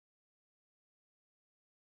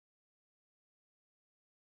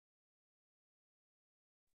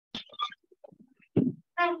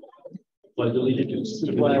Pledge allegiance to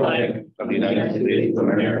the flag of the United States of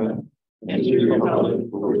America and to the republic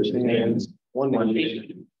for which it stands, one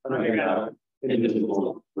nation, under God,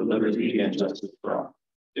 indivisible, with liberty and justice for all.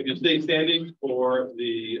 If you stay standing for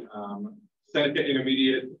the Seneca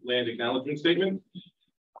Intermediate Land Acknowledgement Statement.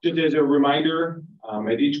 Just as a reminder,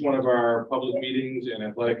 at each one of our public meetings and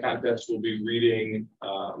athletic contests, we'll be reading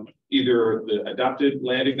either the adopted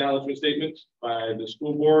land acknowledgement statement by the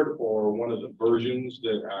school board or one of the versions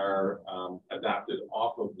that are adopted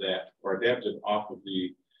off of that or adapted off of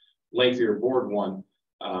the lengthier board one.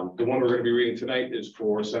 The one we're going to be reading tonight is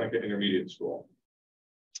for Seneca Intermediate School.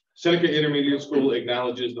 Seneca Intermediate School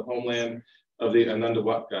acknowledges the homeland of the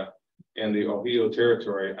Anundawatka and the Ohio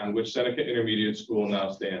territory on which Seneca Intermediate School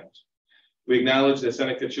now stands. We acknowledge that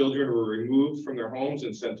Seneca children were removed from their homes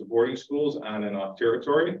and sent to boarding schools on and off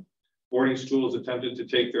territory. Boarding schools attempted to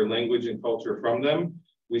take their language and culture from them.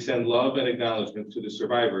 We send love and acknowledgement to the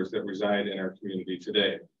survivors that reside in our community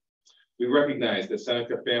today. We recognize that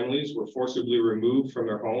Seneca families were forcibly removed from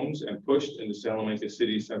their homes and pushed into Salamanca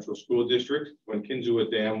City Central School District when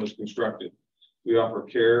Kinzua Dam was constructed. We offer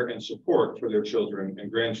care and support for their children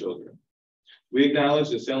and grandchildren. We acknowledge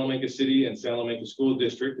that Salamanca City and Salamanca School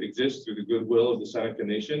District exist through the goodwill of the Seneca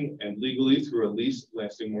Nation and legally through a lease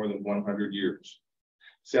lasting more than 100 years.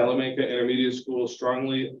 Salamanca Intermediate School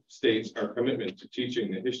strongly states our commitment to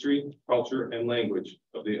teaching the history, culture, and language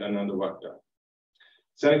of the Anundawatka.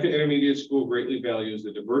 Seneca Intermediate School greatly values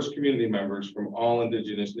the diverse community members from all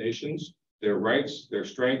Indigenous nations, their rights, their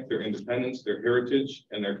strength, their independence, their heritage,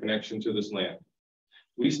 and their connection to this land.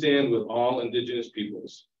 We stand with all Indigenous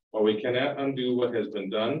peoples. While we cannot undo what has been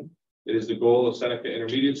done, it is the goal of Seneca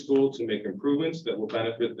Intermediate School to make improvements that will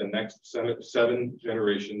benefit the next 7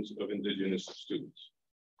 generations of Indigenous students.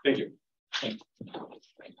 Thank you.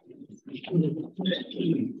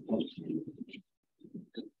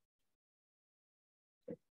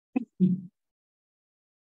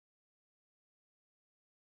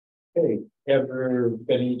 Okay, have there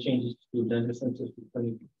been any changes to the agenda since this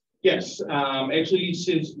was? Yes, actually,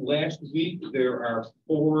 since last week, there are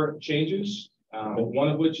 4 changes, one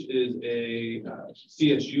of which is a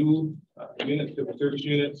CSU unit, civil service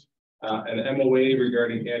unit, an MOA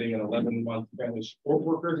regarding adding an 11-month family support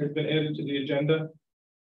worker has been added to the agenda.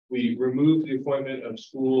 We removed the appointment of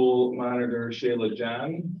school monitor Shayla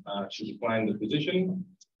John. She declined the position.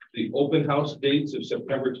 The open house dates of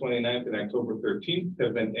September 29th and October 13th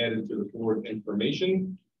have been added to the board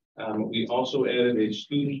information. We also added a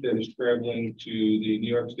student that is traveling to the New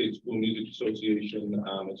York State School Music Association.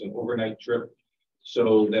 It's an overnight trip,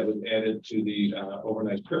 so that was added to the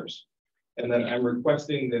overnight trips. And then I'm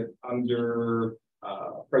requesting that under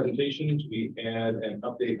presentations, we add an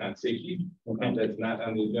update on safety. Okay. That's not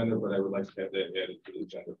on the agenda, but I would like to have that added to the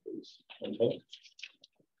agenda, please. Okay.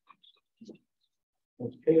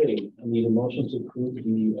 Okay, I need a motion to approve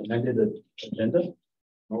the amended agenda.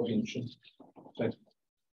 Motion. Second.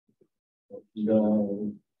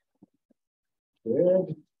 Good.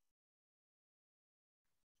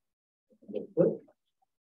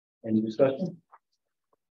 Any discussion?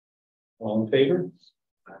 All in favor?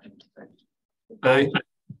 Aye.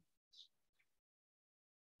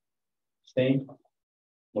 Same.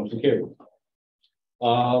 Motion carried.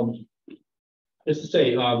 Just to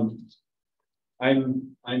say, I'm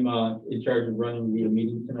in charge of running the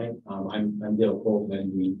meeting tonight. I'm Dale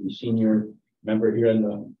Coleman, the senior member here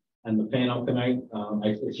on the panel tonight.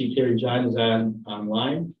 I see Carrie John is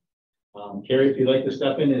online. Carrie, if you'd like to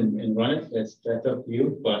step in and run it, that's up to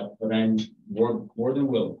you. But I'm more than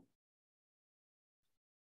willing.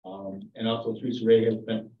 And also Teresa Ray has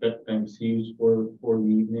been excused for the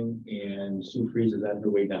evening, and Sue Freeze is on her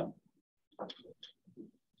way down.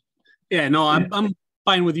 Yeah, no, I'm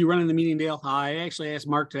fine with you running the meeting, Dale. I actually asked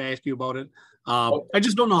Mark to ask you about it. I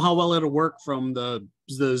just don't know how well it'll work from the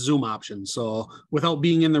Zoom option. So without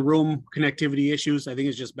being in the room, connectivity issues, I think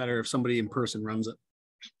it's just better if somebody in person runs it.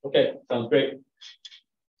 Okay, sounds great.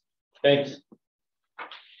 Thanks.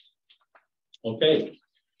 Okay.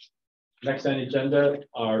 Next on the agenda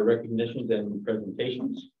are recognitions and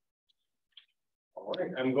presentations. All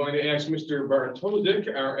right, I'm going to ask Mr.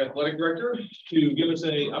 Bartolozzi, our athletic director, to give us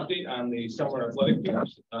an update on the summer athletic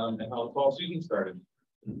camps and how the fall season started.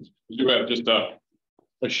 We do have just a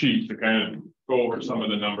sheet to kind of go over some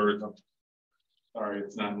of the numbers. I'm sorry,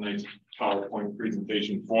 it's not a nice PowerPoint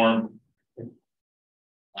presentation form.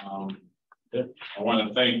 I want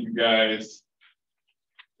to thank you guys.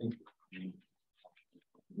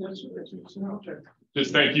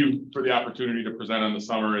 Just thank you for the opportunity to present on the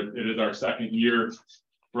summer. It is our second year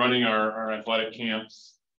running our athletic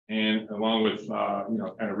camps, and along with,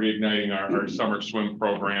 kind of reigniting our summer swim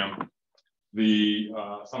program. The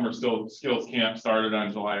summer skills camp started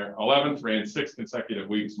on July 11th, ran 6 consecutive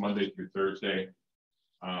weeks, Monday through Thursday,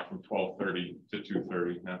 from 12:30 to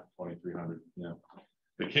 2:30, not 2300. Yeah.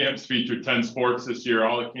 The camps featured 10 sports this year.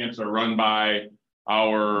 All the camps are run by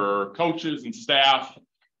our coaches and staff.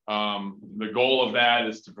 The goal of that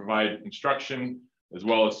is to provide instruction as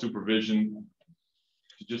well as supervision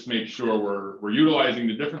to just make sure we're utilizing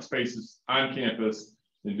the different spaces on campus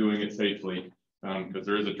and doing it safely. Because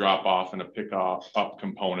there is a drop off and a pick up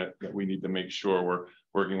component that we need to make sure we're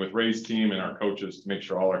working with Ray's team and our coaches to make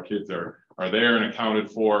sure all our kids are there and accounted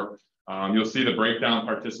for. You'll see the breakdown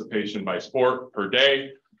participation by sport per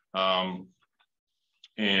day.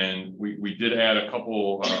 And we did add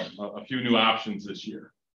a few new options this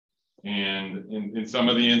year. And in some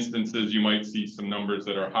of the instances, you might see some numbers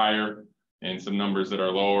that are higher and some numbers that are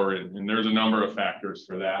lower. And there's a number of factors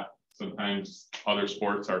for that. Sometimes other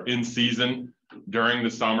sports are in season during the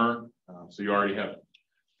summer. So you already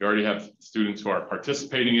have students who are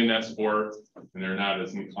participating in that sport and they're not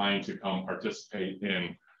as inclined to come participate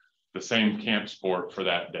in the same camp sport for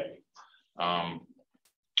that day.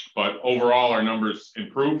 But overall, our numbers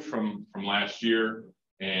improved from last year.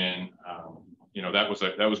 And,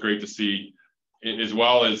 that was great to see, as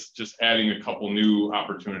well as just adding a couple new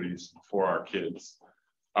opportunities for our kids.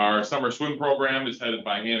 Our summer swim program is headed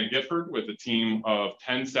by Hannah Gifford with a team of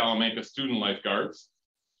 10 Salamanca student lifeguards.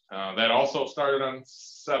 That also started on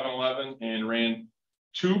 7/11 and ran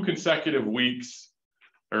 2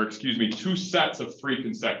 sets of 3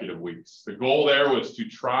 consecutive weeks. The goal there was to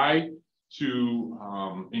try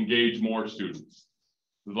to engage more students.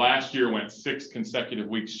 Last year went 6 consecutive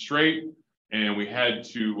weeks straight, and we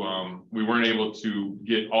weren't able to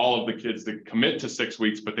get all of the kids to commit to 6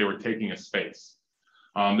 weeks, but they were taking a space.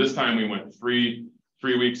 This time we went 3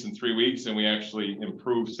 weeks and 3 weeks, and we actually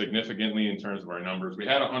improved significantly in terms of our numbers. We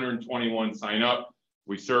had 121 sign up.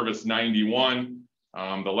 We serviced 91.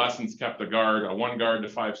 The lessons kept a 1 guard to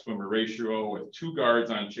 5 swimmer ratio with 2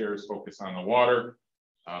 guards on chairs focused on the water.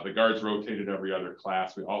 The guards rotated every other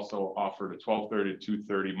class. We also offered a 12:30 to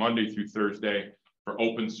 2:30 Monday through Thursday for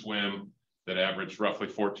open swim that averaged roughly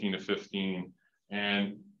 14 to 15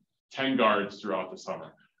 and 10 guards throughout the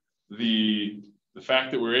summer. The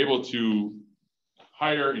fact that we're able to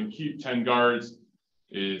hire and keep 10 guards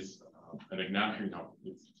is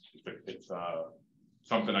it's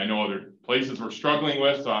something I know other places we're struggling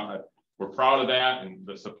with. So we're proud of that, and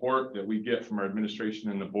the support that we get from our administration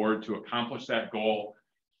and the board to accomplish that goal,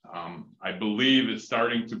 I believe is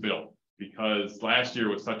starting to build, because last year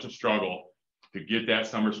was such a struggle to get that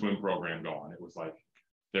summer swim program going. It was like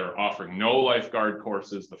they were offering no lifeguard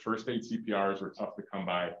courses. The first aid CPRs were tough to come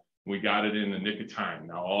by. We got it in the nick of time.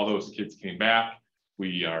 Now all those kids came back.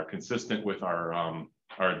 We are consistent with our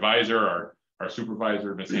advisor, our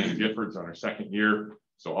supervisor, Ms. Hannah Giffords, on our 2nd year.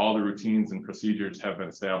 So all the routines and procedures have been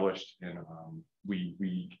established, and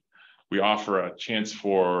we offer a chance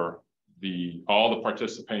for all the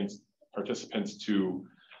participants to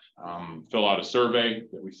fill out a survey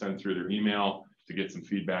that we send through their email to get some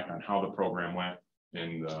feedback on how the program went.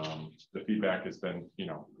 And the feedback has been,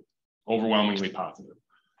 overwhelmingly positive.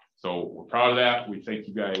 So we're proud of that. We thank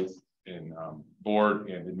you guys and board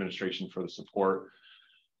and administration for the support,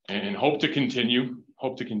 and hope to continue.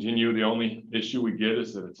 The only issue we get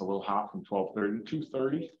is that it's a little hot from 12:30 to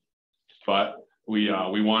 2:30, but we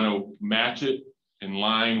want to match it in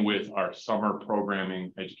line with our summer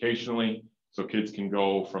programming educationally, so kids can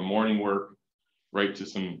go from morning work right to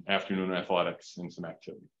some afternoon athletics and some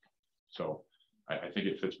activity. So I think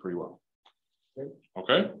it fits pretty well.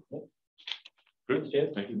 Okay. Good.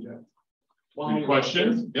 Thank you, Jeff. Any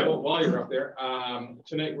questions? Yep. Well, while you're up there,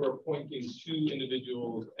 tonight we're appointing 2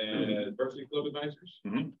 individuals as varsity club advisors.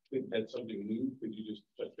 I think that's something new. Could you just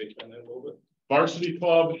touch base on that a little bit? Varsity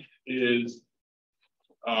club is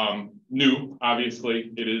new.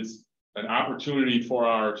 Obviously, it is an opportunity for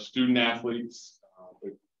our student athletes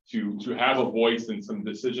to have a voice in some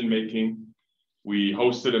decision making. We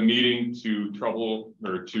hosted a meeting to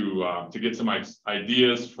get some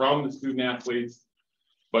ideas from the student athletes,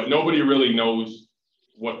 but nobody really knows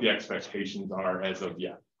what the expectations are as of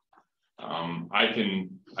yet. I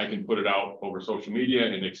can put it out over social media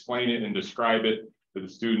and explain it and describe it to the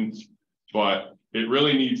students, but it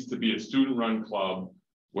really needs to be a student-run club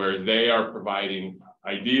where they are providing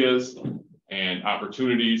ideas and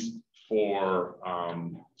opportunities for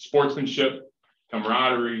sportsmanship,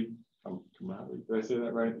 camaraderie. Did I say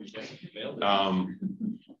that right?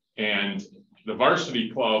 And the varsity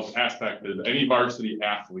club aspect is any varsity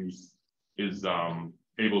athlete is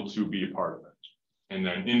able to be a part of it. And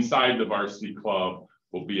then inside the varsity club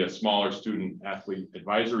will be a smaller student athlete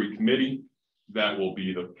advisory committee that will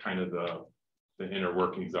be the kind of the inner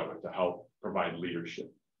workings of it to help provide leadership.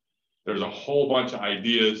 There's a whole bunch of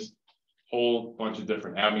ideas, whole bunch of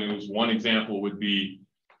different avenues. One example would be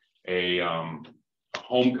a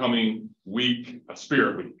homecoming week, a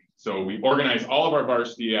spirit week. So we organize all of our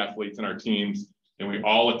varsity athletes and our teams, and we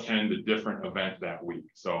all attend a different event that week.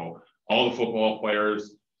 So all the football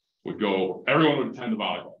players would go, everyone would attend the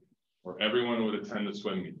volleyball, or everyone would attend the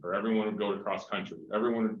swim meet, or everyone would go to cross country,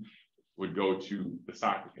 everyone would go to the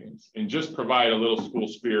soccer games, and just provide a little school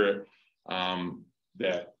spirit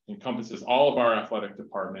that encompasses all of our athletic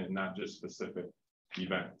department and not just specific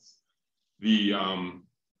events. The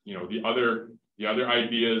other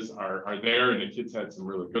ideas are there, and the kids had some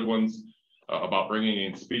really good ones about bringing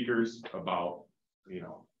in speakers about,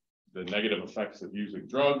 the negative effects of using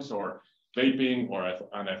drugs or vaping or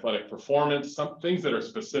on athletic performance, some things that are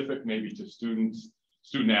specific maybe to student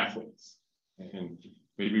athletes. And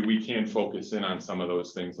maybe we can focus in on some of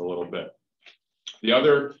those things a little bit. The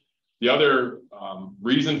other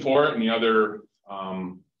reason for it, and the other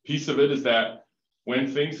piece of it, is that when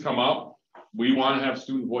things come up, we want to have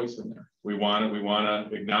student voice in there. We want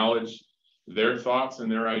to acknowledge their thoughts and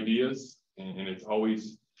their ideas, and it's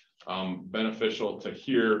always beneficial to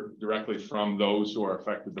hear directly from those who are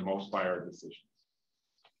affected the most by our decisions.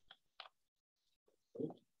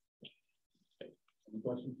 Any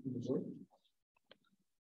questions from the board?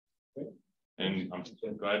 And I'm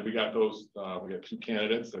glad we got those. We got 2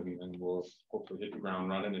 candidates, and we'll hopefully hit the ground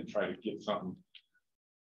running and try to get something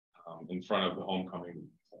in front of the homecoming.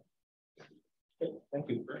 Okay, thank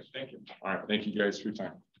you, Chris. Thank you. All right, thank you guys for your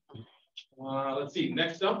time. Let's see.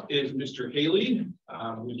 Next up is Mr. Haley,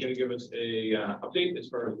 who's going to give us a update as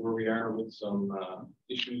far as where we are with some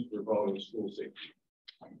issues revolving school safety.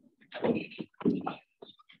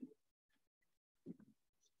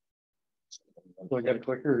 Do I got a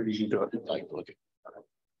clicker, or do you do it?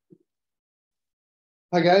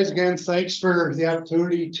 Hi guys, again, thanks for the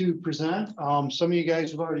opportunity to present. Some of you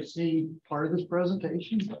guys have already seen part of this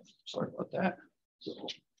presentation. Sorry about that.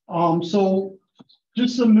 So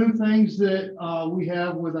just some new things that we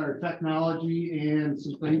have with our technology, and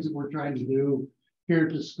some things that we're trying to do here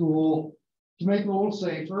at the school to make it a little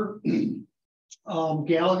safer.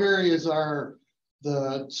 Gallagher is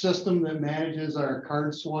the system that manages our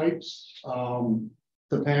card swipes,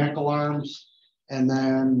 the panic alarms, and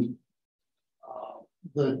then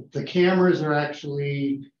the cameras are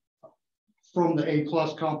actually from the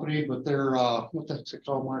A+ company, but they're what's it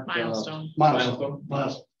called, Mark? Milestone.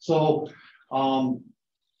 So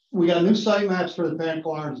we got new site maps for the panic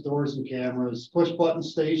alarms, doors, and cameras, push button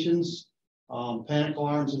stations, panic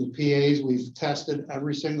alarms, and the PAs. We've tested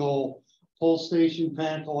every single pull station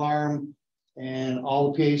panic alarm and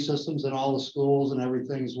all the PA systems in all the schools, and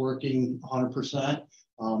everything's working 100%.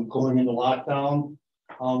 Going into lockdown,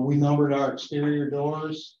 we numbered our exterior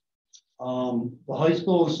doors. The high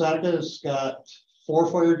school in Seneca has got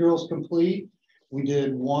 4 fire drills complete. We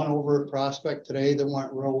did 1 over at Prospect today that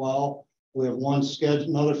went real well. We have 1 scheduled,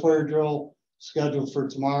 another fire drill scheduled for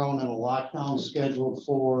tomorrow, and then a lockdown scheduled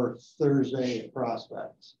for Thursday at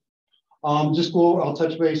Prospect. I'll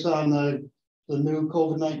touch base on the new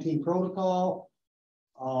COVID-19 protocol,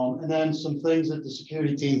 and then some things that the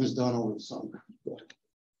security team has done over the summer.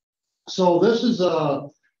 So this is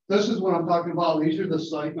what I'm talking about. These are the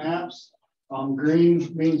site maps.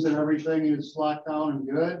 Green means that everything is locked down and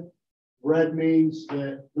good. Red means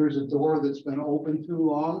that there's a door that's been open too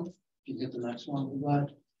long. If you get the next one,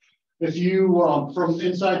 if you from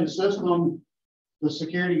inside the system, the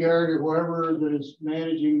security guard or whoever that is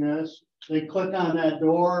managing this, they click on that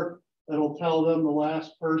door. It'll tell them the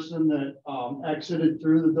last person that exited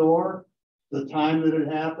through the door, the time that it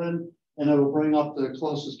happened, and it'll bring up the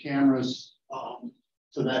closest cameras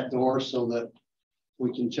to that door so that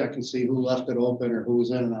we can check and see who left it open or who was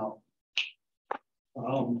in and out.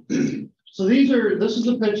 So this is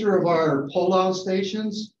a picture of our pull-down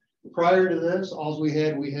stations. Prior to this, we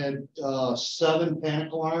had 7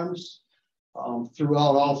 panic alarms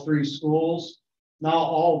throughout all 3 schools. Now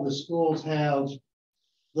all of the schools have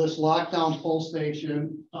this lockdown pull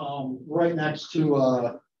station right next to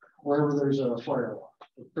wherever there's a fire alarm.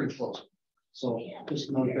 It's pretty close. So just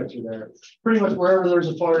another picture there. Pretty much wherever there's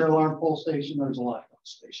a fire alarm pull station, there's a lockdown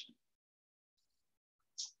station.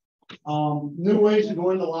 New ways to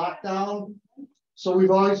go into lockdown. So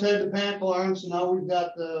we've always had the panic alarms, so now we've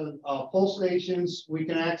got the pull stations. We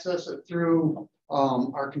can access it through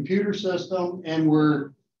our computer system, and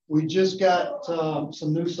we just got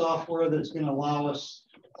some new software that's going to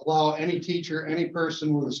allow any teacher, any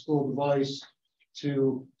person with a school device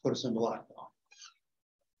to put us into lockdown.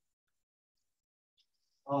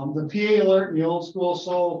 The PA alert in the old school.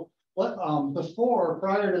 So before,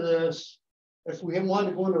 prior to this, if we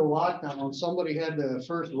wanted to go into a lockdown, somebody had to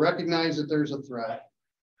first recognize that there's a threat,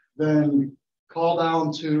 then call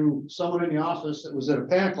down to someone in the office that was at a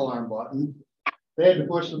panic alarm button. They had to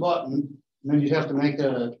push the button, and then you'd have to make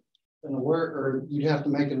an alert, or you'd have to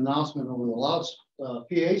make an announcement over the loud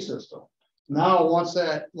PA system. Now, once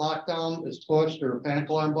that lockdown is pushed or a panic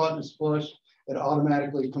alarm button is pushed, it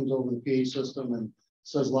automatically comes over the PA system and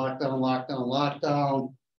says lockdown, lockdown,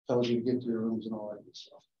 lockdown, tells you to get to your rooms and all that good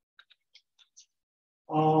stuff.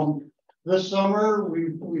 This summer,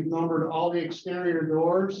 we've numbered all the exterior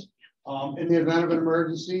doors. In the event of an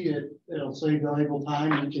emergency, it'll save valuable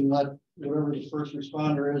time. You can let whatever the first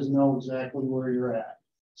responder is know exactly where you're at.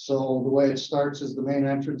 So the way it starts is the main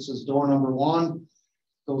entrance is door number 1,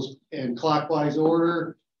 goes in clockwise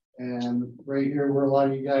order. And right here where a lot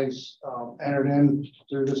of you guys entered in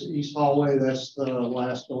through this east hallway, that's the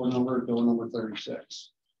last door number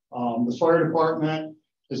 36. The fire department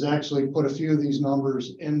has actually put a few of these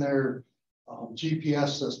numbers in their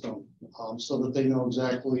GPS system so that they know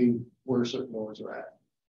exactly where certain doors are at.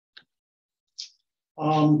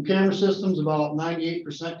 Camera system's about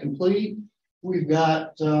 98% complete. We've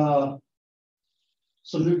got some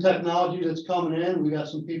new technology that's coming in. We got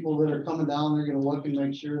some people that are coming down. They're going to look and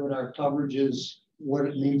make sure that our coverage is what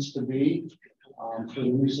it needs to be for the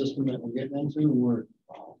new system that we're getting into.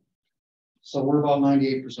 So we're about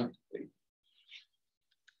 98% complete.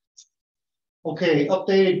 Okay,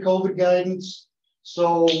 updated COVID guidance.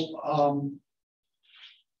 So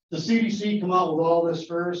the CDC come out with all this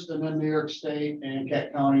first, and then New York State and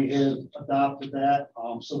Kent County have adopted that.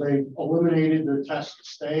 So they eliminated the test to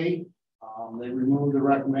stay. They removed the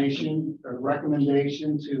recommendation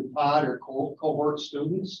to pod or cohort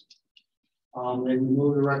students. They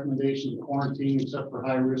removed the recommendation to quarantine except for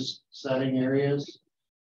high-risk setting areas.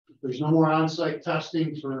 There's no more on-site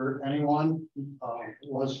testing for anyone.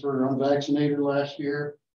 It was for unvaccinated last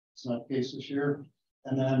year. It's not the case this year.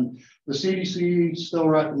 And then the CDC still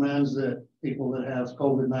recommends that people that have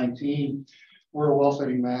COVID-19 wear a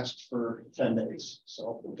well-fitting mask for 10 days.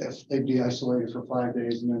 So if they'd be isolated for 5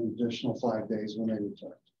 days and then an additional 5 days when they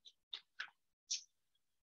return.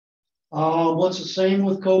 What's the same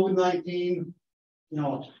with COVID-19? You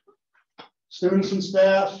know, students and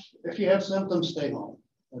staff, if you have symptoms, stay home.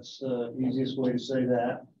 That's the easiest way to say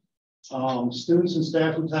that. Students and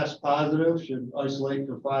staff who test positive should isolate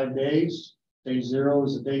for 5 days. Day 0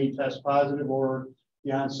 is the day you test positive or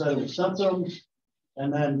the onset of the symptoms.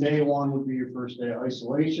 And then day 1 would be your first day of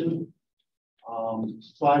isolation.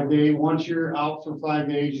 5 days, once you're out for 5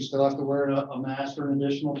 days, you still have to wear a mask for an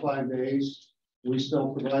additional 5 days. We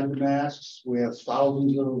still provide the masks. We have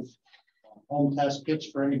thousands of home test kits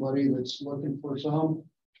for anybody that's looking for some.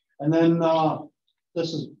 And then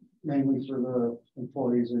this is mainly for the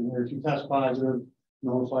employees in here. If you test positive,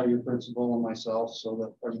 notify your principal and myself so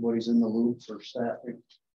that everybody's in the loop for staffing.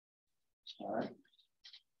 All right.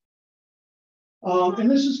 And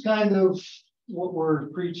this is kind of what we're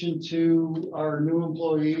preaching to our new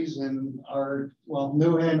employees and our, well,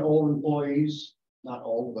 new and old employees, not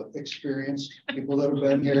old, but experienced people that have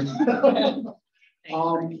been here.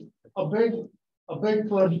 A big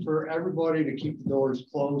push for everybody to keep the doors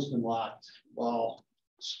closed and locked while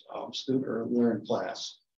they're in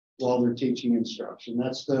class, while they're teaching instruction.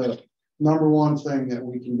 That's the #1 thing that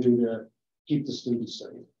we can do to keep the students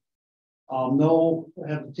safe.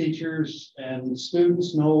 Have the teachers and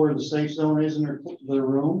students know where the safe zone is in their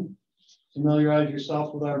room. Familiarize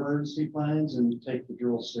yourself with our emergency plans and take the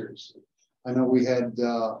drill seriously. I know we had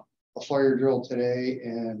a fire drill today,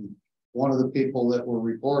 and one of the people that were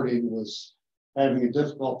reporting was having a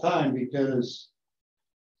difficult time because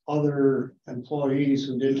other employees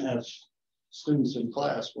who didn't have students in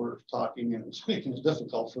class were talking, and it was making it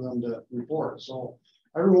difficult for them to report. So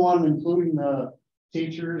everyone, including the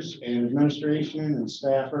teachers and administration and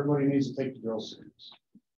staff, everybody needs to take the drill serious.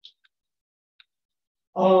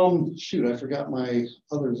 Shoot, I forgot my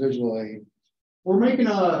other visual aid. We're making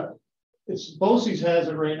BOCES has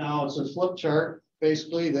it right now. It's a flip chart,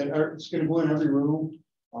 basically, that it's going to go in every room.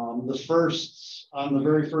 On the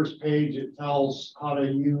very first page, it tells how to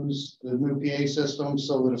use the new PA system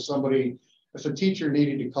so that if a teacher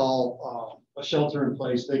needed to call a shelter in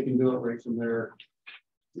place, they can do it right from their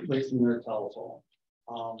telephone.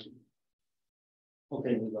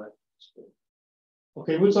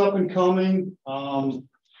 Okay, what's up and coming? Armed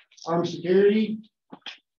security,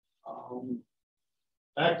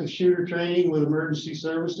 active shooter training with emergency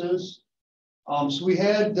services. So we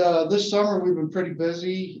had, this summer, we've been pretty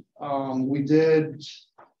busy. We did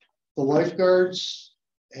the lifeguards,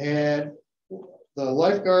 had the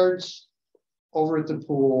lifeguards over at the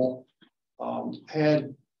pool,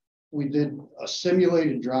 we did a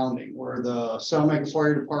simulated drowning where the Salamanca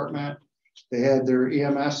Fire Department, they had their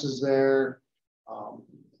EMSs there.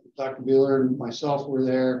 Dr. Beeler and myself were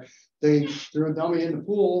there. They threw a dummy in the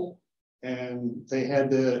pool and they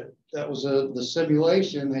had to, that was the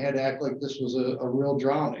simulation. They had to act like this was a real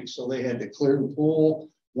drowning. So they had to clear the pool.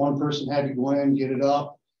 One person had to go in, get it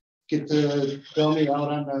up, get the dummy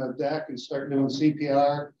out on the deck and start doing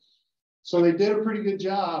CPR. So they did a pretty good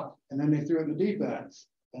job. And then they threw it in the deep end.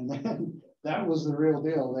 And then that was the real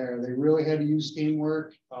deal there. They really had to use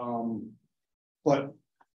teamwork. But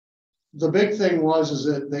the big thing is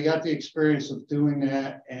that they got the experience of doing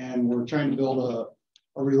that, and we're trying to build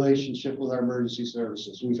a relationship with our emergency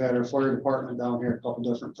services. We've had our fire department down here a couple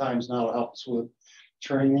different times now to help us with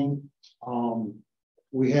training.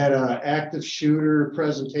 We had an active shooter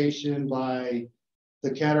presentation by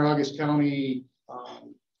the Cattaraugus County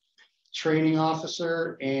training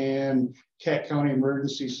officer and Cat County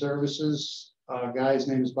Emergency Services. Guy's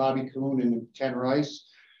name is Bobby Kuhn and Ken Rice.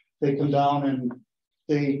 They come down and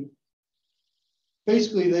they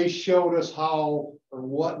showed us how or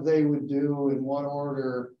what they would do in what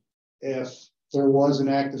order if there was an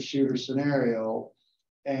active shooter scenario.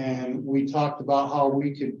 And we talked about how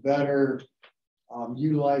we could better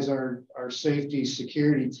utilize our safety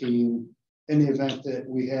security team in the event that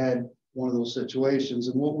we had one of those situations.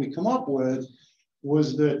 And what we come up with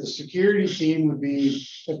was that the security team would be,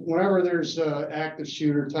 whenever there's an active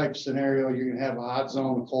shooter type scenario, you're going to have a hot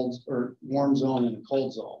zone, a cold or warm zone, and a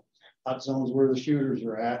cold zone. Hot zone is where the shooters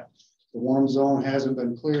are at. The warm zone hasn't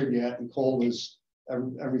been cleared yet, and cold is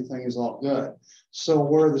everything is all good. So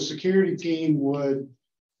where the security team would,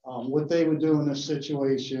 what they would do in this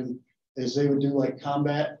situation is they would do like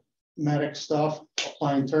combat medic stuff,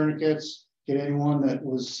 applying tourniquets, get anyone that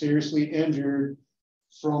was seriously injured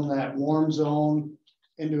from that warm zone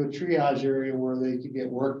into a triage area where they could get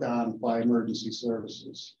worked on by emergency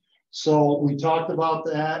services. So we talked about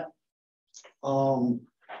that.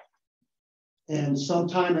 And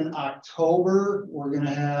sometime in October, we're going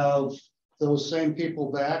to have those same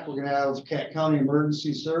people back. We're going to have Cat County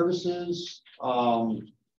Emergency Services,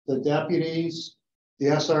 the deputies, the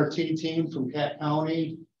SRT team from Cat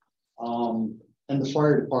County, and the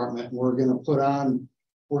fire department. We're going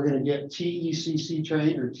to get TECC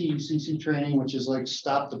training, which is like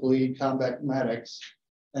stop the bleed combat medics.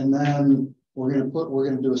 And then we're going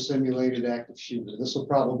to do a simulated active shooter. This will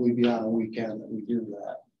probably be on a weekend that we do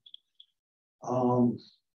that. All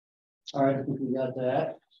right, I think we got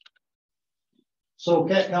that. So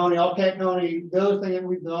Cat County, the other thing that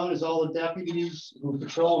we've done is all the deputies who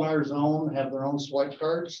patrol in our zone have their own swipe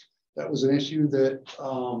cards. That was an issue that,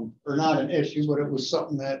 or not an issue, but it was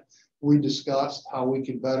something that we discussed how we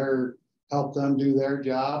could better help them do their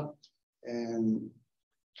job. And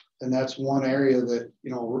that's one area that,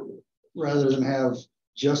 you know, rather than have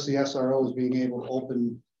just the SROs being able to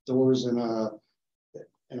open doors in a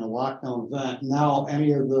lockdown event, now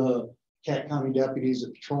any of the Cat County deputies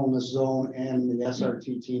that patrol in this zone and the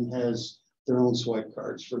SRT team has their own swipe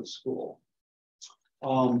cards for the school.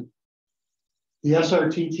 The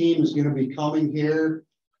SRT team is going to be coming here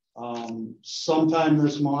sometime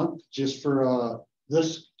this month, just for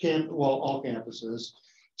this camp, well, all campuses,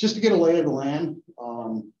 just to get a lay of the land.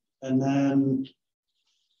 And then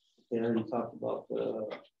they already talked about the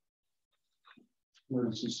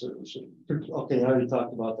emergency services. Okay, I already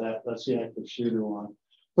talked about that. That's the active shooter one.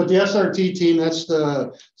 But the SRT team, that's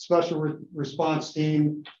the special response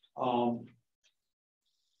team.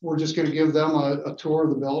 We're just going to give them a tour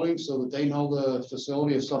of the building so that they know the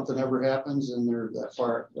facility if something ever happens and they're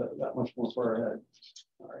that much more far ahead.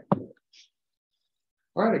 All right.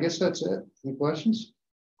 All right, I guess that's it. Any questions?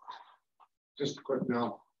 Just a quick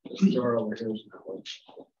now.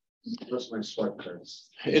 That's my swipe cards.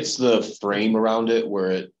 It's the frame around it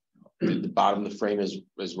where the bottom of the frame is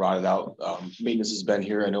rotted out. Maintenance has been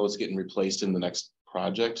here. I know it's getting replaced in the next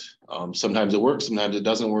project. Sometimes it works, sometimes it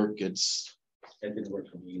doesn't work. That didn't work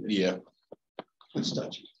for me either. Yeah. It's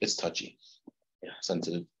touchy. It's touchy. Yeah.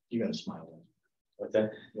 Sensitive. You got to smile. What's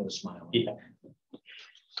that? You gotta smile. Yeah.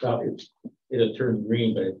 So it'll turn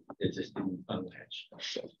green, but it just didn't unlatch.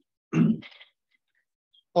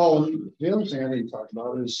 Oh, the other thing I need to talk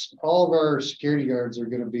about is all of our security guards are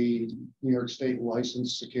going to be New York State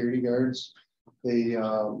licensed security guards. They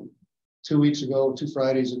 2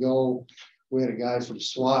 Fridays ago, we had a guy from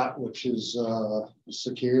SWAT, which is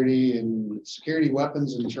security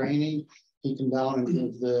weapons and training. he come down and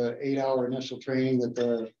give the 8-hour initial training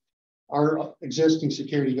that our existing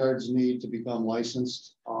security guards need to become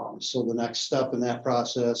licensed. So the next step in that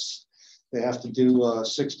process, they have to do a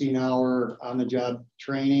 16-hour on-the-job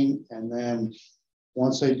training, and then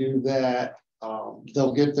once they do that,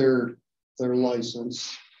 they'll get their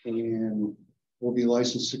license and will be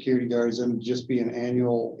licensed security guards, and just be an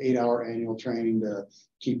annual 8-hour annual training to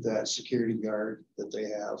keep that security guard that they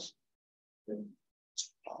have.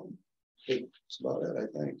 That's about it, I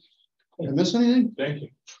think. Did I miss anything? Thank you.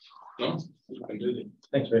 No, I did.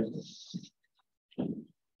 Thanks, Rick.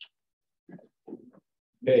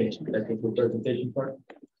 Okay, that concludes the presentation part.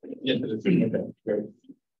 Yes, it is. Okay, great.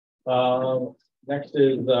 Next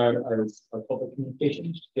is our public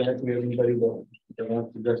communications. Do we have anybody that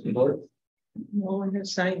wants to address the board? No one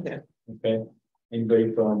has signed that. Okay.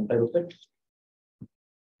 Anybody from Title VI?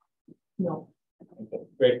 No. Okay,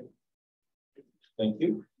 great. Thank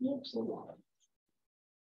you.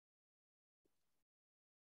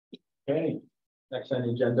 Okay, next on the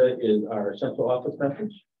agenda is our central office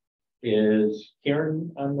message. Is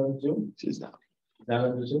Karen on the Zoom? She's not. Not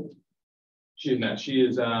on the Zoom? She is not. She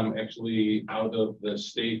is actually out of the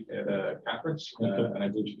state at a conference, and I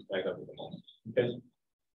believe she's back up at the moment. Okay.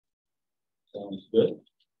 Sounds good.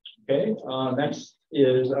 Okay, next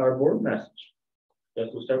is our board message.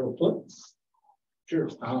 Guess we'll start with Flip. Sure.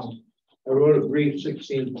 I wrote a brief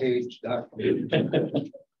 16-page document.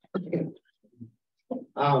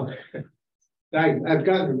 I've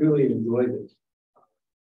gotten to really enjoy this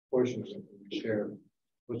portion of it. We share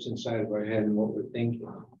what's inside of our head and what we're thinking.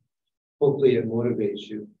 Hopefully it motivates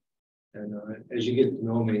you. And as you get to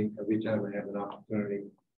know me, every time I have an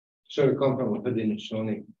opportunity, sort of come from a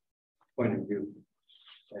Haudenosaunee point of view.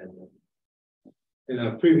 And in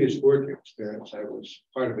a previous work experience, I was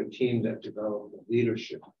part of a team that developed a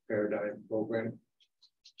leadership paradigm program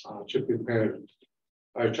to prepare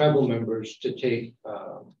our tribal members to take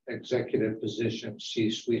executive positions,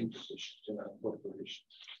 C-suite positions in our corporation.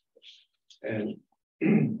 And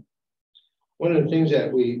one of the things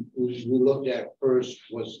that we looked at first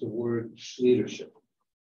was the word leadership.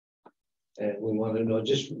 And we want to know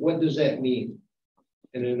just what does that mean?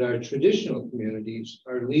 And in our traditional communities,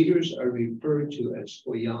 our leaders are referred to as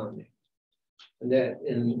Oyane. And that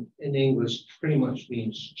in English pretty much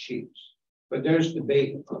means chiefs. But there's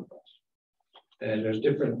debate on that. And there's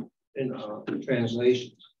different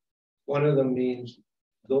translations. One of them means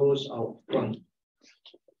those out front,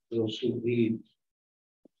 those who lead.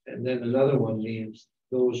 And then another one means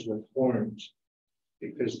those with horns,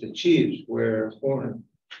 because the chiefs wear horn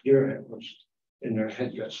deer antlers in their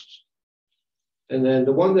headdresses. And then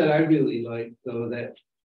the one that I really like, though, that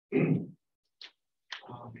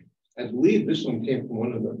I believe this one came from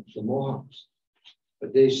one of the Mohawks,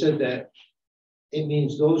 but they said that it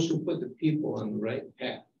means those who put the people on the right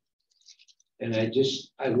path. And I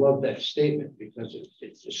love that statement because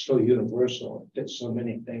it's just so universal. It fits so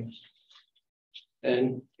many things.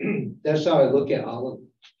 And that's how I look at all of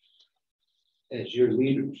them as your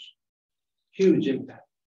leaders. Huge impact.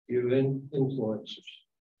 You're influencers.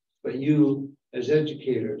 But you, as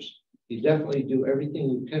educators, you definitely do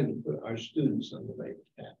everything you can to put our students on the right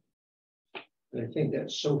path. And I think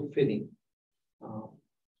that's so fitting.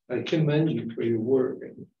 I commend you for your work.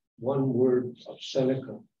 And one word of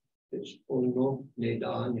Seneca is "Uno ne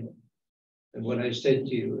daño." And what I said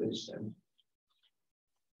to you is,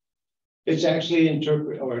 it's actually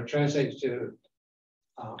interpreted or translates to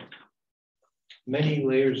many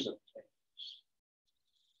layers of things.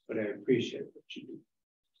 But I appreciate what you do.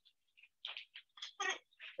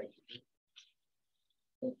 Thank you.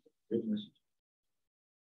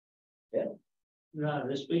 Yeah.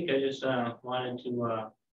 This week I just wanted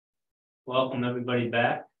to welcome everybody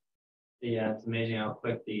back. It's amazing how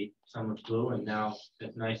quick the summer flew, and now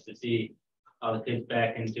it's nice to see all the kids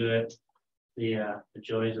back into it. The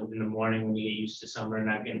joys of in the morning when you get used to summer,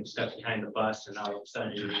 not getting stuck behind the bus, and all of a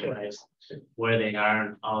sudden you realize where they are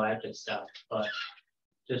and all that good stuff. But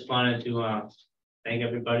just wanted to thank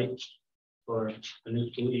everybody for the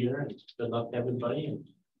new school year, and good luck to everybody and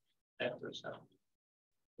that sort of stuff.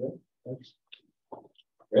 Good. Thanks.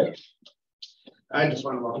 Rick? I just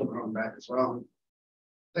want to welcome everyone back as well.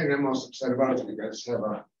 The thing I'm most excited about is you guys have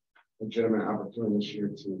a legitimate opportunity this year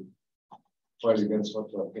to fight against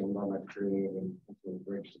what the pandemic created and hopefully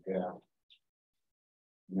bridge the gap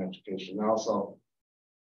in education. And also,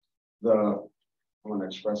 I want to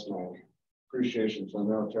express my appreciation for the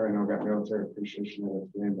military. I know I got military appreciation in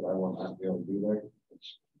the game, but I will not be able to be there.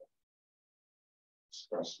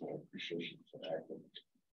 Express my appreciation for that.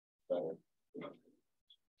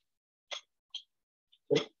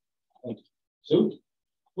 Sue?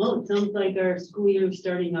 Well, it sounds like our school year is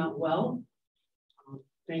starting out well.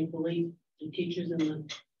 Thankfully, the teachers and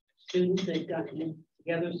the students have gotten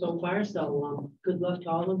together so far. So good luck to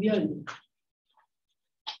all of you. And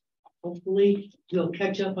hopefully we'll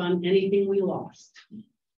catch up on anything we lost.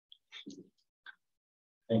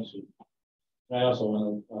 Thanks. I also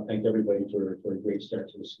want to thank everybody for a great start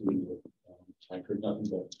to the school year. I've heard nothing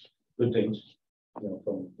but good things,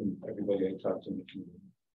 from everybody I talked to in the community.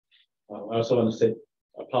 I also want to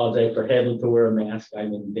apologize for having to wear a mask.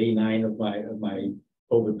 I'm in day 9 of my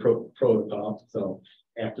COVID protocol. So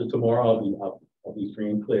after tomorrow, I'll be free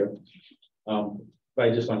and clear. But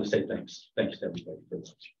I just want to say thanks to everybody for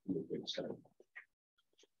the great start.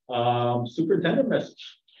 Superintendent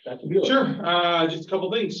message. Sure, just a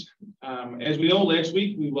couple things. As we know, last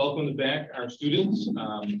week we welcomed back our students,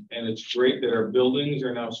 and it's great that our buildings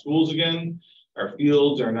are now schools again. Our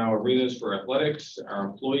fields are now arenas for athletics. Our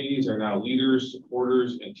employees are now leaders,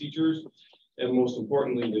 supporters, and teachers. And most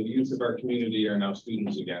importantly, the youth of our community are now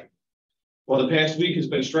students again. While the past week has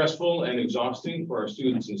been stressful and exhausting for our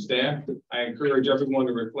students and staff, I encourage everyone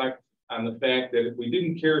to reflect on the fact that if we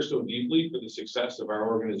didn't care so deeply for the success of our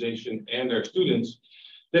organization and our students,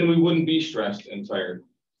 then we wouldn't be stressed and tired.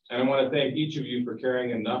 And I want to thank each of you for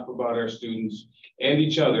caring enough about our students and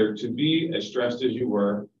each other to be as stressed as you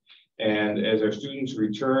were. And as our students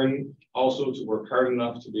return, also to work hard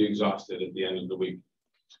enough to be exhausted at the end of the week.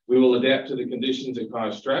 We will adapt to the conditions that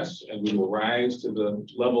cause stress, and we will rise to the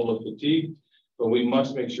level of fatigue, but we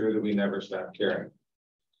must make sure that we never stop caring.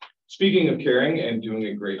 Speaking of caring and doing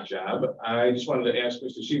a great job, I just wanted to ask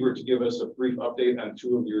Mr. Siebert to give us a brief update on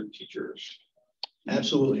 2 of your teachers.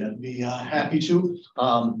 Absolutely, I'd be happy to.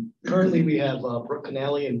 Currently, we have Brooke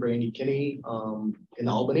Canali and Brandy Kinney in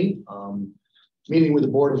Albany. Meeting with the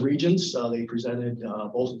Board of Regents, they presented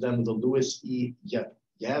both of them with the Lewis E.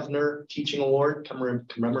 Yavner Teaching Award,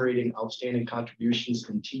 commemorating outstanding contributions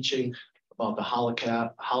in teaching about the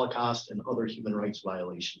Holocaust and other human rights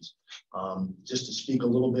violations. Just to speak a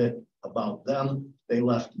little bit about them, they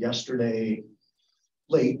left yesterday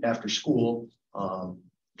late after school,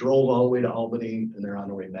 drove all the way to Albany, and they're on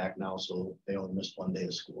their way back now, so they only missed 1 day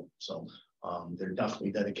of school. So they're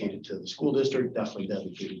definitely dedicated to the school district, definitely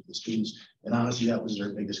dedicated to the students. And honestly, that was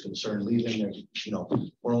their biggest concern leaving.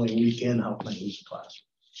 We're only a week in, how can I lose a class?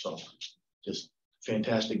 So just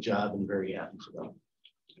fantastic job and very happy for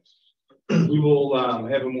them. We will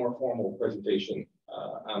have a more formal presentation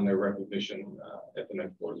on their recognition at the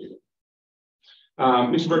next board meeting.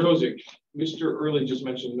 Mr. Bartosik, Mr. Early just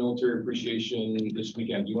mentioned military appreciation this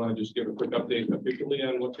weekend. Do you want to just give a quick update officially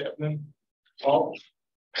on what's happening? Well,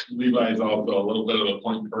 Levi is also a little bit of a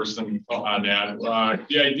point person on that.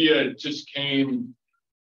 The idea just came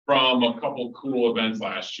from a couple cool events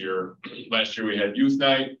last year. Last year we had youth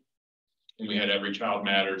night and we had Every Child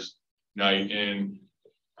Matters night, and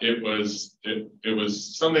it was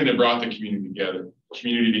something that brought the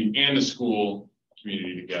community and the school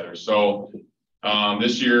community together. So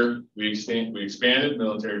this year we expanded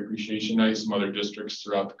military appreciation night. Some other districts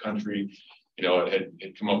throughout the country, it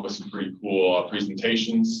had come up with some pretty cool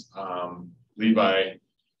presentations. Levi, I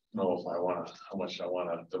don't know if how much I want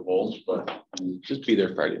to divulge, but Just be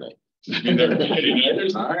there Friday night. Be there Friday night.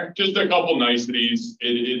 There's just a couple niceties.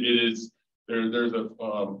 There's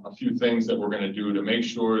a few things that we're going to do to make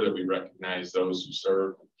sure that we recognize those who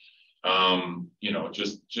serve.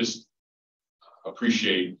 Just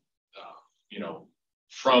appreciate.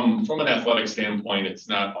 From an athletic standpoint, it's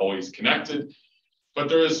not always connected, but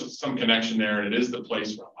there is some connection there, and it is the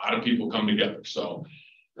place where a lot of people come together. So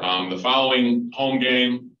the following home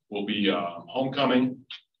game will be homecoming,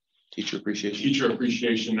 Teacher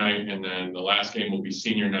appreciation night, and then the last game will be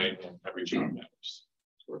senior night and Every Child Matters.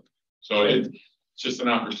 So it's just an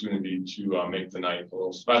opportunity to make the night a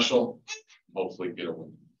little special, hopefully get a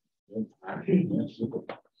win.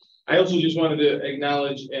 I also just wanted to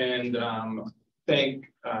acknowledge and thank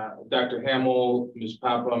Dr. Hamill, Ms.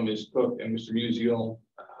 Papa, Ms. Cook, and Mr. Musial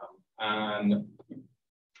on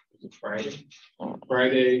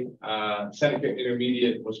Friday. Seneca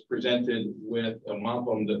Intermediate was presented with a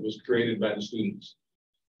wampum that was created by the students.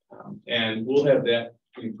 And we'll have that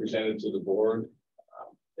being presented to the board.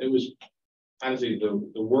 It was, honestly,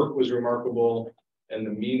 the work was remarkable, and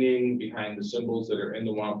the meaning behind the symbols that are in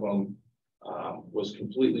the wampum was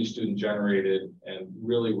completely student generated and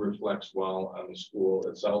really reflects well on the school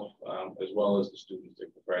itself, as well as the students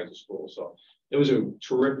that comprise the school. So it was a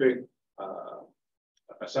terrific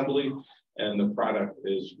assembly, And the product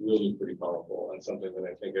is really pretty powerful and something that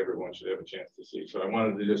I think everyone should have a chance to see. So I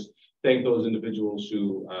wanted to just thank those individuals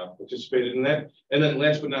who participated in that. And then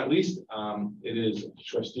last but not least, it is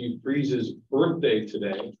Trustee Freeze's birthday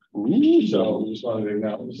today. Ooh. So we just wanted to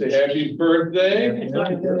acknowledge, say happy birthday.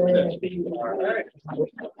 Happy birthday. All right.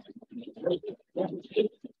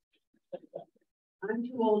 I'm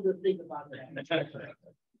too old to think about that.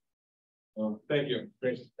 Well, thank you.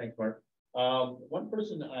 Great, thanks, Mark. One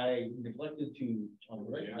person I neglected to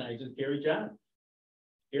recognize is Gary John.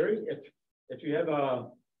 Gary, if you have a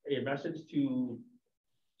message to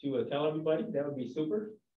tell everybody, that would be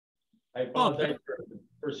super. I apologize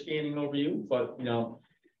for scanning over you, but you know,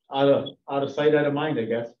 out of sight, out of mind, I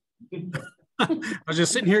guess. I was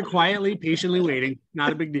just sitting here quietly, patiently waiting.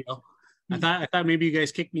 Not a big deal. I thought maybe you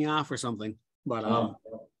guys kicked me off or something. But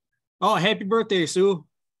oh, happy birthday, Sue.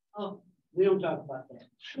 Oh, we don't talk about that.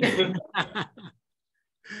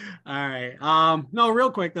 All right. No,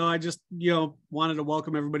 real quick though, I just wanted to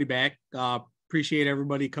welcome everybody back. Appreciate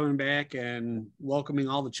everybody coming back and welcoming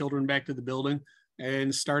all the children back to the building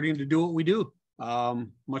and starting to do what we do.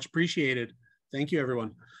 Much appreciated. Thank you,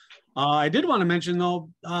 everyone. I did want to mention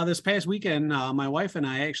though, this past weekend, my wife and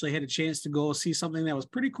I actually had a chance to go see something that was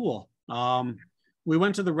pretty cool. We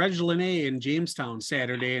went to the Reginald A in Jamestown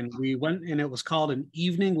Saturday, and we went, and it was called An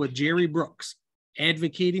Evening with Jerry Brooks,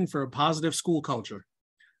 Advocating for a Positive School Culture.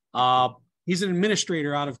 He's an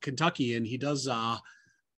administrator out of Kentucky, and he does,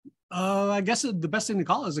 I guess the best thing to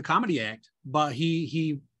call it is a comedy act, but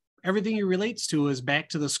he everything he relates to is back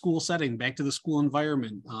to the school setting, back to the school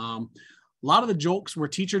environment. A lot of the jokes were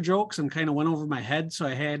teacher jokes and kind of went over my head, so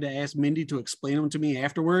I had to ask Mindy to explain them to me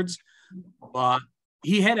afterwards. But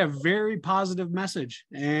he had a very positive message,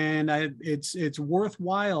 and it's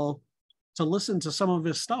worthwhile to listen to some of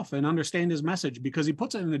his stuff and understand his message because he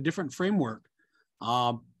puts it in a different framework.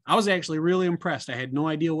 I was actually really impressed. I had no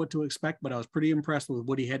idea what to expect, but I was pretty impressed with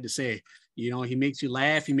what he had to say. You know, he makes you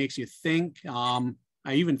laugh, he makes you think.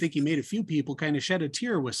 I even think he made a few people kind of shed a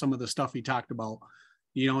tear with some of the stuff he talked about.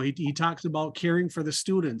 You know, he talks about caring for the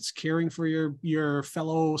students, caring for your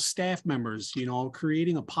fellow staff members, you know,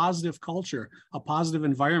 creating a positive culture, a positive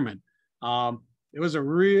environment. It was a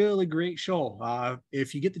really great show.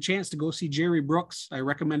 If you get the chance to go see Jerry Brooks, I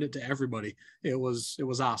recommend it to everybody. It was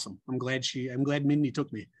awesome. I'm glad Mindy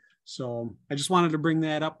took me. So I just wanted to bring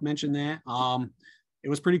that up, mention that. It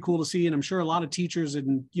was pretty cool to see, and I'm sure a lot of teachers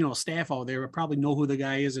and staff out there probably know who the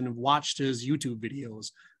guy is and have watched his YouTube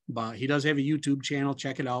videos. But he does have a YouTube channel.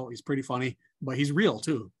 Check it out. He's pretty funny, but he's real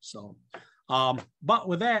too. So, but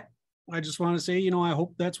with that, I just want to say, I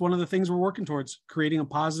hope that's one of the things we're working towards, creating a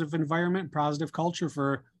positive environment, positive culture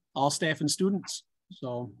for all staff and students.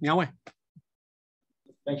 So, Yahweh.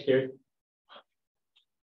 Thanks, Gary.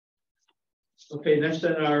 Okay, next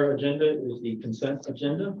on our agenda is the consent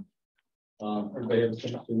agenda. Everybody have a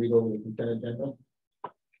chance to read over the consent agenda?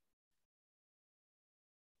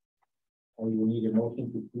 We will need a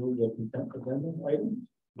motion to approve the consent agenda item.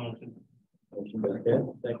 Motion by Ted,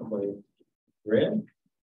 second by Brad.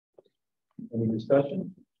 Any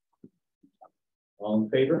discussion? All in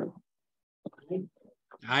favor?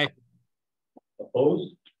 Aye.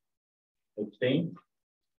 Opposed? Abstained?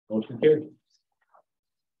 Motion carried.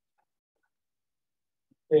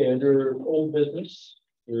 Okay, under old business,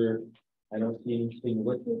 I don't see anything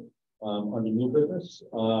listed. Under new business,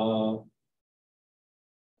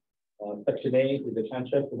 Section A is the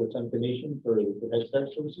contract for the Seneca Nation for the Head Start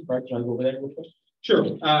services. Mark, do you want to go over that real quick? Sure.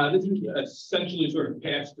 This is essentially sort of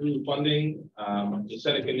pass-through funding. The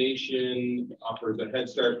Seneca Nation offers a Head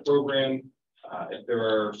Start program. If there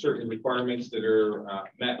are certain requirements that are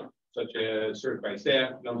met, such as certified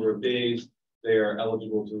staff, number of days, they are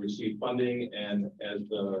eligible to receive funding. And as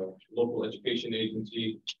the local education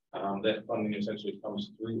agency, that funding essentially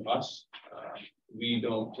comes through us. We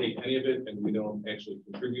don't take any of it, and we don't actually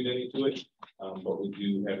contribute any to it, but we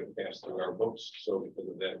do have it passed through our books. So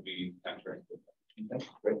because of that, we contract with them. Okay,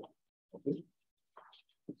 great.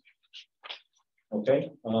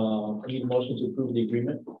 Okay, I need a motion to approve the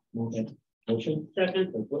agreement. Motion.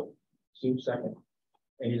 Second. Sue, second.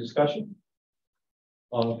 Any discussion?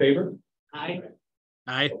 All in favor? Aye.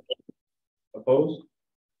 Aye. Opposed?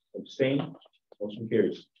 Abstained? Motion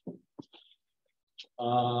carries.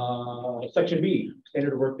 Section B,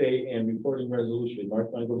 standard workday and reporting resolution.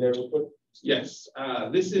 Mark, want to go there real quick? Yes,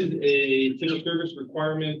 this is a civil service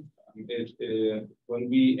requirement. When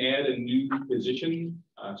we add a new position,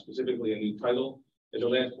 specifically a new title, at the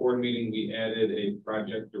last board meeting, we added a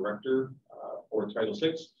project director for Title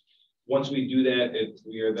VI. Once we do that,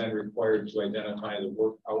 we are then required to identify the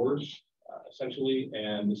work hours, essentially,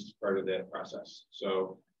 and this is part of that process.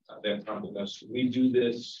 So that prompted us. We do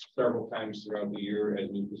this several times throughout the year as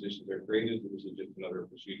new positions are created. This is just another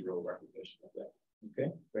procedural recognition of that.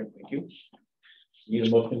 Okay, great, thank you. Need a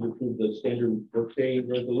motion to approve the standard workday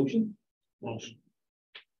resolution? Motion.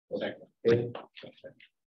 Second. Okay.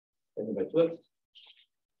 Second by Flip.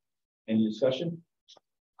 Any discussion?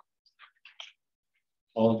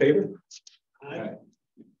 All in favor? Aye.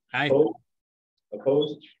 Aye. Opposed?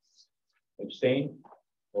 Opposed? Abstain?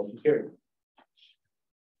 Motion carried.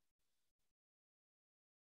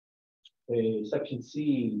 Okay, section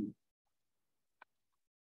C.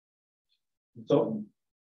 Consultant.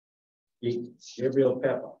 Gabriel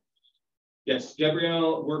Papa. Yes,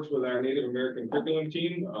 Gabrielle works with our Native American curriculum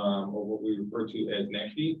team, or what we refer to as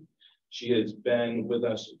NACD. She has been with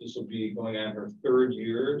us, this will be going on her 3rd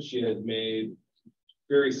year. She has made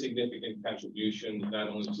very significant contributions, not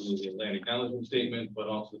only to the land acknowledgement statement, but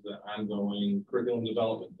also the ongoing curriculum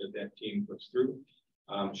development that that team puts through.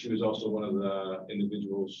 She was also one of the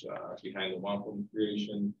individuals behind the wampum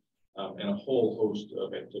creation and a whole host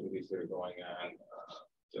of activities that are going on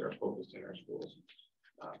that are focused in our schools.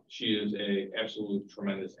 She is an absolute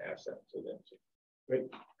tremendous asset to that team. Great,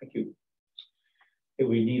 thank you. Okay,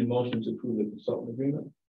 we need a motion to approve the consultant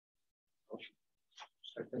agreement.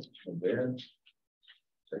 Second from Baron.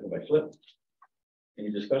 Second by Flip.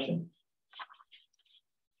 Any discussion?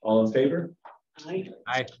 All in favor? Aye.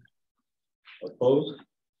 Aye. Opposed?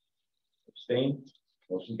 Abstain?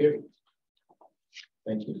 Motion carried.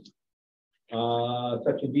 Thank you.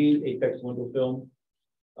 Section D, Apex window film,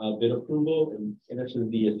 bid approval, and this is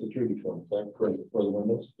the security film, correct, for the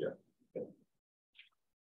windows? Yeah. Okay.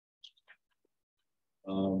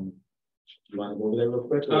 You want to go over there real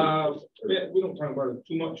quick? Yeah, we don't talk about it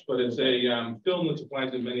too much, but it's a film that's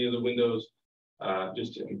applied to many of the windows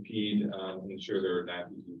just to impede, ensure they're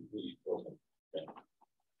not easily broken. Okay.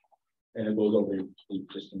 And it goes over the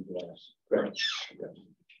existing glass. Correct.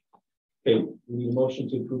 Okay, we need a motion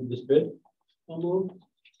to approve this bid. So moved.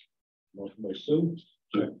 Motion by Sue.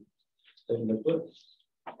 Second by Flip.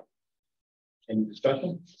 Any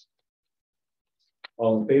discussion?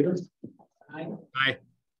 All in favor? Aye. Aye.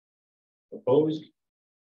 Opposed?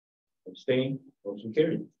 Abstain? Motion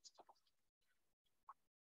carried.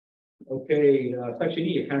 Okay, section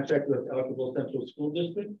E, a contract with Ellicottville Central School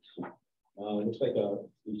District. Looks like a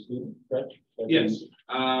student, correct? Yes.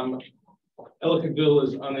 Ellicottville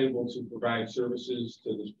is unable to provide services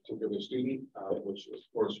to this particular student, which of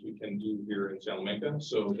course we can do here in Salamanca.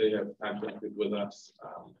 So they have contracted with us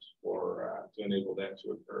to enable that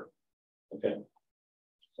to occur. Okay,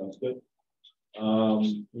 sounds good.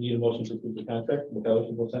 We need a motion to approve the contract with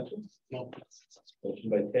Ellicottville Central. No. Motion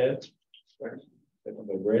by Ted, second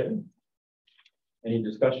by Brad. Any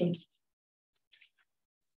discussion?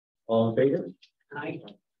 All in favor? Aye.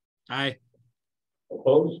 Aye.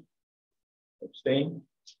 Opposed? Abstain?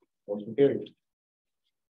 Motion carried.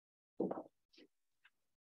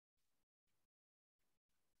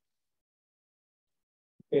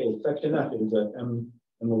 Okay, section F is a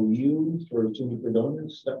MOU for SUNY Fredonia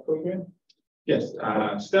STEP program. Yes,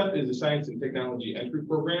 STEP is a science and technology entry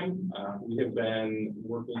program. We have been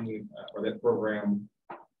working, or that program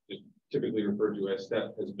is typically referred to as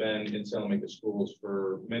STEP, has been in Salamanca schools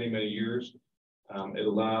for many, many years. It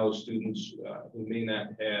allows students who may not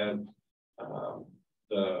have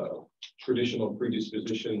the traditional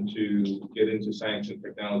predisposition to get into science and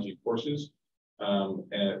technology courses.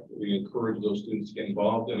 And we encourage those students to get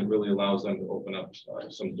involved, and it really allows them to open up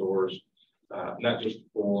some doors, not just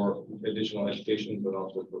for additional education, but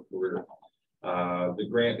also for career. The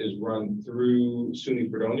grant is run through SUNY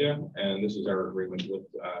Fredonia, and this is our agreement with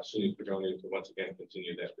SUNY Fredonia to once again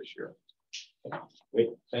continue that this year. Great,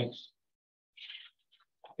 thanks.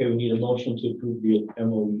 Okay, we need a motion to approve the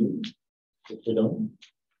MOU with Fredonia.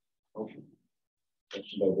 Motion.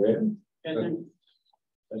 Motion by Brad. Second.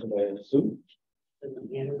 Second by Sue.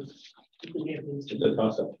 It's a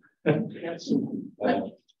toss-up.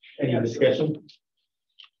 Any discussion?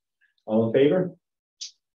 All in favor?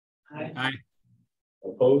 Aye. Aye.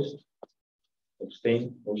 Opposed?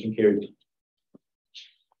 Abstain? Motion carried.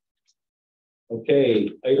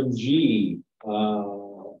 Okay, item G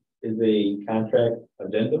is a contract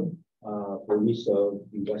addendum for lease of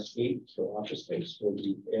the Westgate for office space for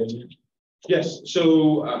the admin. Yes,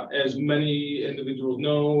 so as many individuals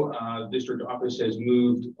know, district office has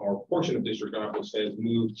moved, or a portion of district office has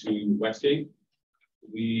moved to Westgate.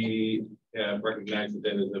 We have recognized that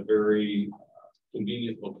that is a very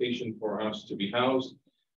convenient location for us to be housed.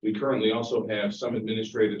 We currently also have some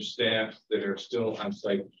administrative staff that are still on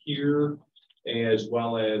site here, as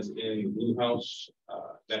well as in the Blue House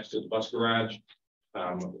next to the bus garage.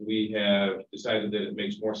 We have decided that it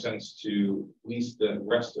makes more sense to lease the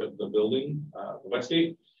rest of the building, the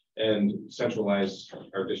Westgate, and centralize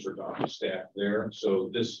our district office staff there. So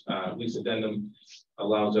this lease addendum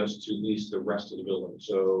allows us to lease the rest of the building.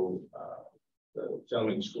 So the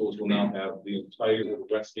Salamanca schools will now have the entire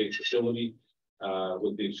Westgate facility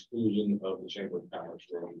with the exclusion of the Chamber of Commerce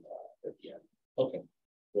room at the end. Okay,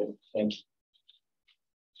 good, thanks.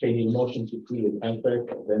 Okay, need a motion to approve the contract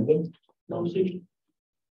addendum. Motion.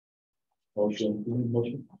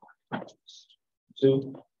 Motion.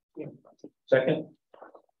 Sue. Second.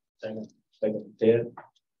 Second. Ted.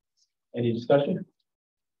 Any discussion?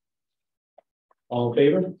 All in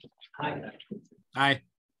favor? Aye.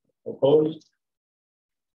 Opposed?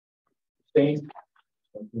 Abstained?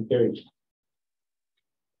 Motion carries.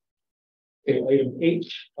 Okay, item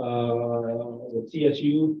H, the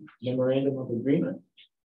CSU memorandum of agreement.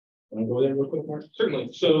 Want to go there real quick, Mark?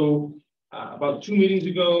 Certainly. So about 2 meetings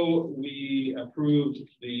ago, we approved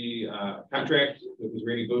the contract that was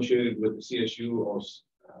renegotiated with the CSU, or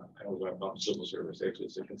I don't know about civil service, actually,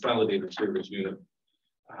 it's a consolidated service unit.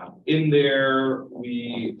 In there,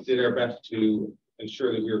 we did our best to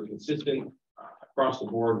ensure that we were consistent across the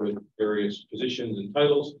board with various positions and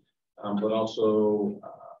titles, but also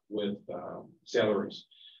with salaries.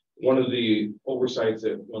 One of the oversights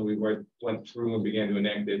that when we went through and began to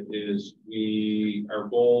enact it is our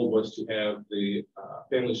goal was to have the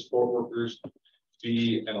family support workers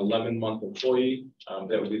be an 11-month employee.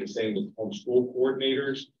 That would be the same with homeschool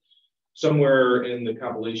coordinators. Somewhere in the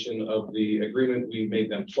compilation of the agreement, we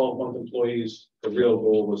made them 12-month employees. The real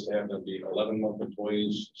goal was to have them be 11-month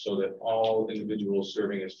employees so that all individuals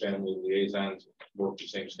serving as family liaisons work the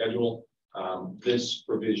same schedule. This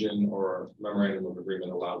provision or memorandum of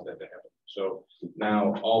agreement allows that to happen. So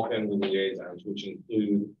now all family liaisons, which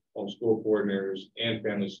include homeschool coordinators and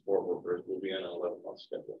family support workers, will be on an 11-month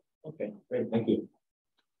schedule. Okay, great, thank you.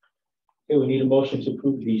 Okay, we need a motion to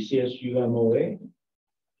approve the CSU MOA.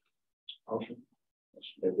 Motion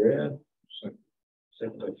by Brad,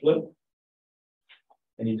 second by Flip.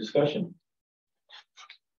 Any discussion?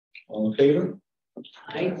 All in favor?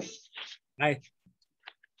 Aye.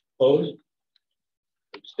 Opposed?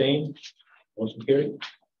 Abstained? Motion carried.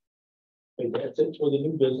 Okay, that's it for the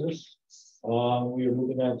new business. We are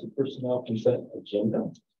moving on to personnel consent agenda.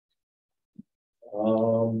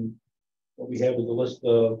 What we have is a list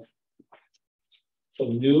of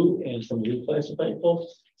some new and some reclassified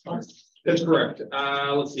folks. That's correct.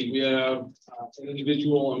 Let's see. We have an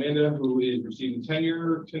individual, Amanda, who is receiving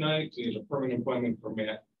tenure tonight. We have a permanent appointment for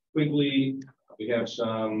Matt Quigley. We have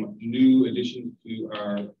some new additions to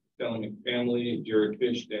our family, Jared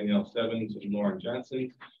Fish, Danielle Stebbins, and Lauren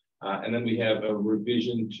Johnson. And then we have a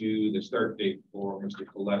revision to the start date for Mr.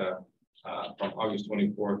 Coletta from August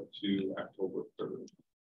 24th to October 3rd.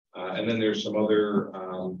 And then there's some other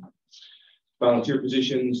volunteer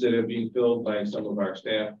positions that are being filled by some of our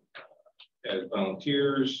staff as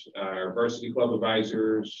volunteers, our varsity club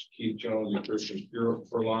advisors, Keith Jones and Christian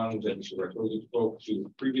Furlong, that Mr. Bartoli spoke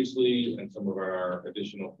to previously, and some of our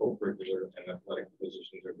additional co-curricular and athletic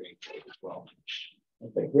positions are being filled as well.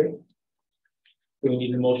 Okay, great. Do we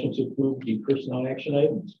need a motion to approve the personnel action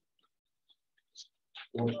items?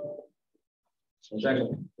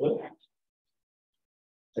 Second. What?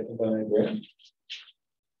 Second by Brad.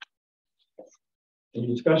 Any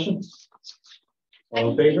discussion?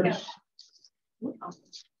 All in favor?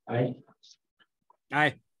 Aye.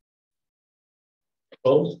 Aye.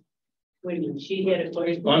 Opposed? Wait a minute, she had it. Oh,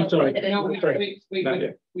 I'm sorry. No, I'm sorry. we have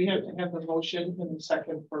to have the motion and the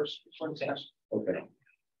second first before discussion. Okay.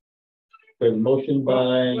 We have a motion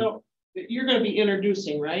by. Well, you're going to be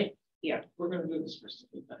introducing, right? Yeah, we're going to do this first.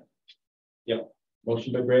 Yep.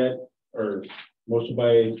 Motion by Brad, or motion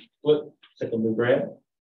by Flip, second by Brad.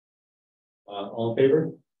 All in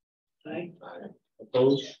favor? Aye.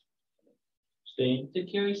 Opposed? Abstained? Did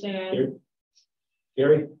Carrie say aye?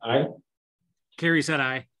 Gary? Aye. Carrie said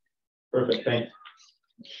aye. Perfect, thanks.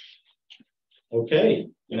 Okay,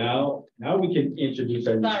 now we can introduce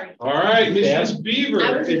our. Sorry. All right, Yeah. Mrs.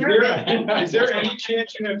 Beaver, is there any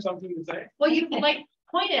chance you have something to say? Well, you like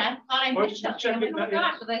pointed, I thought I Why missed don't you something. check Oh it my out?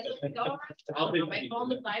 gosh, was I supposed to go? I'll Oh, take my it.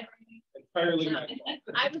 phone is vibrating. Entirely my fault.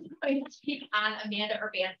 I was going to speak on Amanda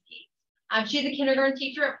Urbanski. She's a kindergarten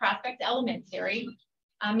teacher at Prospect Elementary.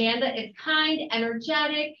 Amanda is kind,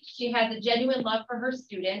 energetic. She has a genuine love for her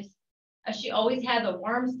students. She always has a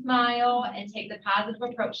warm smile and takes a positive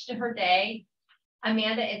approach to her day.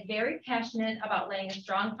 Amanda is very passionate about laying a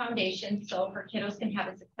strong foundation so her kiddos can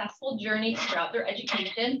have a successful journey throughout their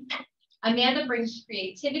education. Amanda brings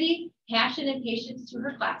creativity, passion, and patience to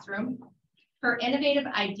her classroom. Her innovative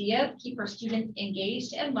ideas keep her students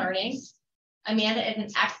engaged and learning. Amanda is an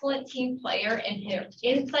excellent team player, and her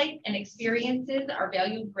insights and experiences are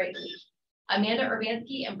valued greatly. Amanda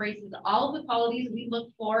Urbanski embraces all of the qualities we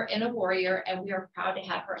look for in a warrior, and we are proud to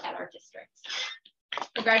have her at our district.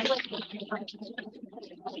 Congratulations.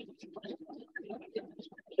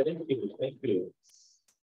 Thank you, thank you.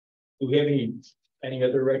 Do we have any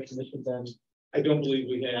other recognitions on? I don't believe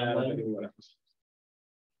we have anyone else.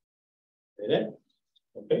 Is it?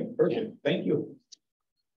 Okay, perfect, thank you.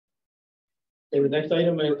 Okay, the next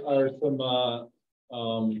item are some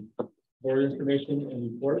board information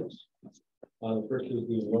and reports. The first is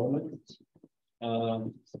the enrollment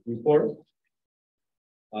report.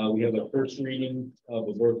 We have a first reading of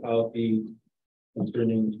a board policy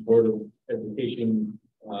concerning Board of Education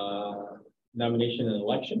nomination and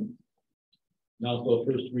election. And also a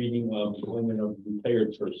first reading of employment of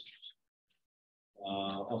retired persons.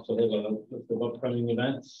 Also have a list of upcoming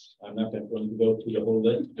events. I'm not going to go through the whole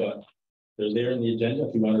list, but they're there in the agenda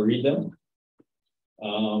if you want to read them.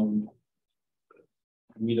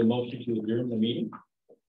 Need a motion to adjourn the meeting.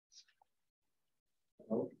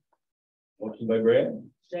 Motion by Brad.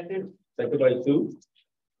 Second. Second by Sue.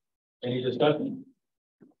 Any discussion?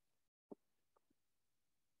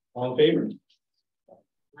 All in favor?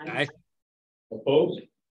 Aye. Opposed?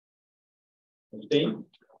 Abstain?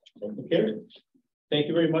 Motion carried. Thank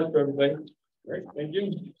you very much for everybody. Great, thank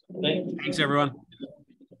you. Thanks, everyone.